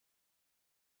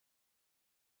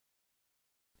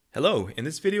Hello, in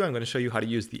this video I'm going to show you how to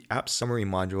use the app summary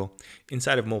module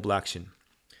inside of Mobile Action.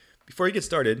 Before you get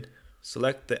started,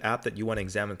 select the app that you want to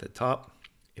examine at the top.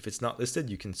 If it's not listed,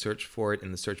 you can search for it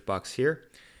in the search box here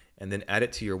and then add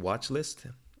it to your watch list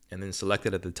and then select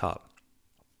it at the top.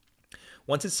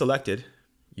 Once it's selected,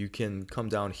 you can come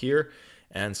down here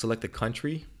and select the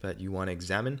country that you want to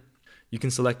examine. You can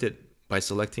select it by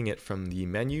selecting it from the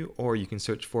menu, or you can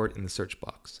search for it in the search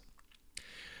box.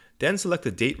 Then select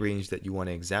the date range that you want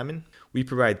to examine. We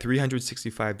provide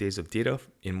 365 days of data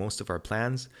in most of our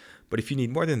plans, but if you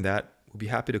need more than that, we'll be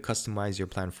happy to customize your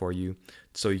plan for you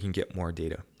so you can get more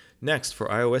data. Next, for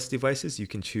iOS devices, you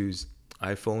can choose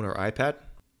iPhone or iPad.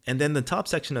 And then the top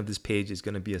section of this page is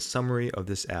going to be a summary of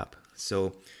this app.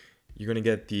 So you're going to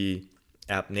get the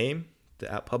app name,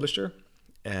 the app publisher,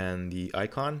 and the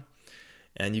icon.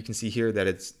 And you can see here that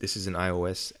this is an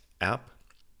iOS app.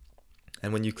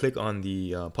 And when you click on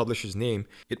the publisher's name,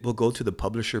 it will go to the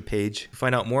publisher page to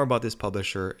find out more about this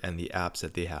publisher and the apps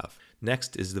that they have.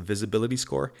 Next is the visibility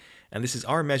score. And this is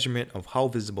our measurement of how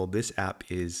visible this app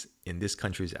is in this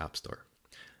country's app store.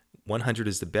 100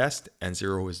 is the best and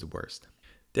 0 is the worst.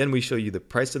 Then we show you the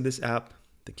price of this app,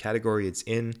 the category it's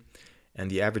in, and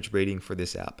the average rating for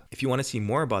this app. If you want to see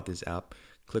more about this app,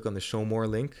 click on the Show More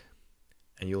link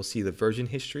and you'll see the version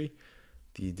history,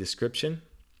 the description,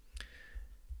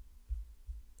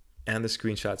 and the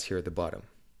screenshots here at the bottom.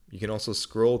 You can also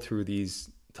scroll through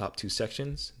these top two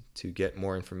sections to get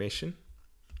more information.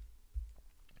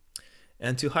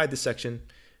 And to hide the section,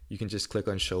 you can just click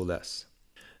on Show Less.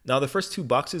 Now the first two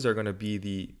boxes are going to be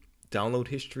the download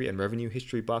history and revenue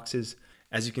history boxes.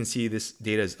 As you can see, this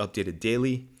data is updated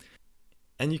daily,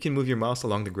 and you can move your mouse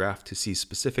along the graph to see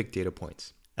specific data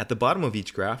points. At the bottom of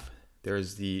each graph,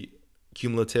 there's the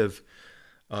cumulative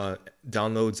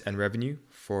downloads and revenue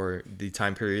for the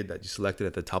time period that you selected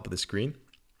at the top of the screen.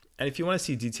 And if you want to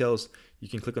see details, you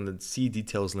can click on the See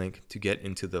Details link to get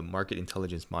into the Market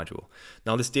Intelligence module.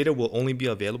 Now this data will only be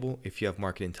available if you have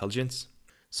Market Intelligence.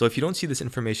 So if you don't see this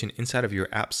information inside of your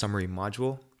app summary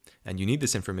module and you need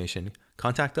this information,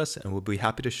 contact us and we'll be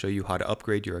happy to show you how to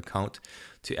upgrade your account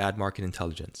to add Market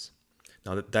Intelligence.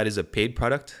 Now that is a paid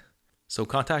product, so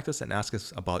contact us and ask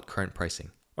us about current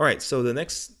pricing. All right, so the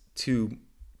next two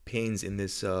panes in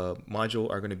this module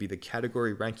are going to be the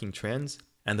category ranking trends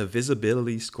and the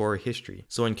visibility score history.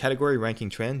 So in category ranking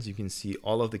trends, you can see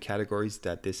all of the categories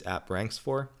that this app ranks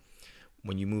for.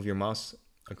 When you move your mouse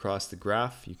across the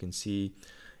graph, you can see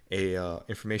a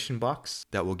information box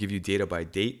that will give you data by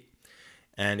date.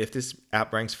 And if this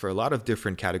app ranks for a lot of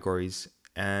different categories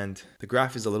and the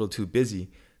graph is a little too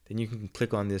busy, then you can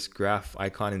click on this graph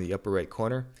icon in the upper right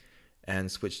corner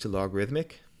and switch to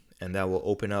logarithmic, and that will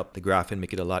open up the graph and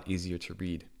make it a lot easier to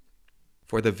read.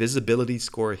 For the visibility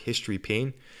score history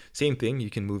pane, same thing. You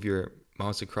can move your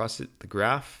mouse across the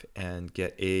graph and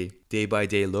get a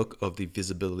day-by-day look of the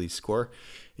visibility score.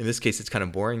 In this case, it's kind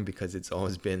of boring because it's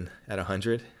always been at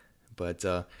 100, but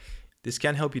this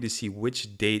can help you to see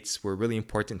which dates were really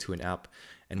important to an app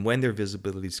and when their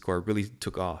visibility score really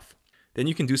took off. Then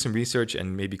you can do some research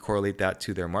and maybe correlate that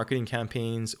to their marketing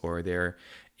campaigns or their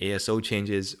ASO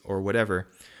changes or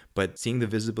whatever. But seeing the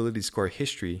visibility score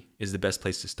history is the best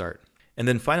place to start. And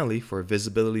then finally, for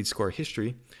visibility score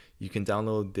history, you can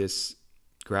download this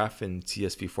graph in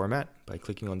CSV format by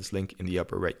clicking on this link in the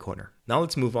upper right corner. Now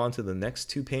let's move on to the next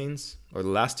two panes, or the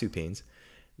last two panes,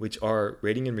 which are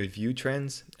rating and review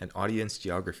trends and audience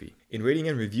geography. In rating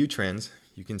and review trends,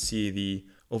 you can see the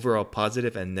overall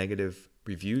positive and negative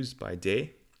reviews by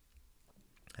day.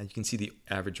 And you can see the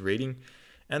average rating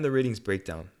and the ratings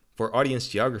breakdown. For audience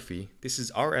geography, this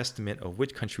is our estimate of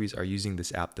which countries are using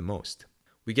this app the most.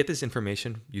 We get this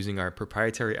information using our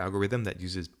proprietary algorithm that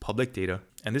uses public data,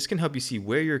 and this can help you see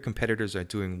where your competitors are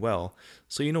doing well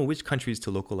so you know which countries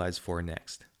to localize for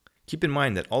next. Keep in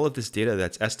mind that all of this data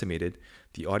that's estimated,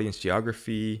 the audience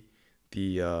geography,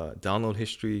 the download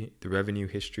history, the revenue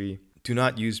history, do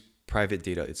not use private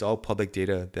data. It's all public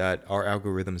data that our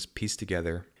algorithms piece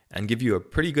together and give you a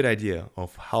pretty good idea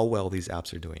of how well these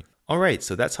apps are doing. All right,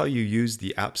 so that's how you use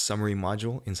the app summary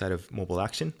module inside of Mobile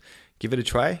Action. Give it a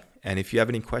try, and if you have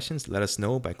any questions, let us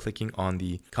know by clicking on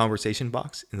the conversation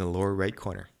box in the lower right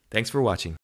corner. Thanks for watching.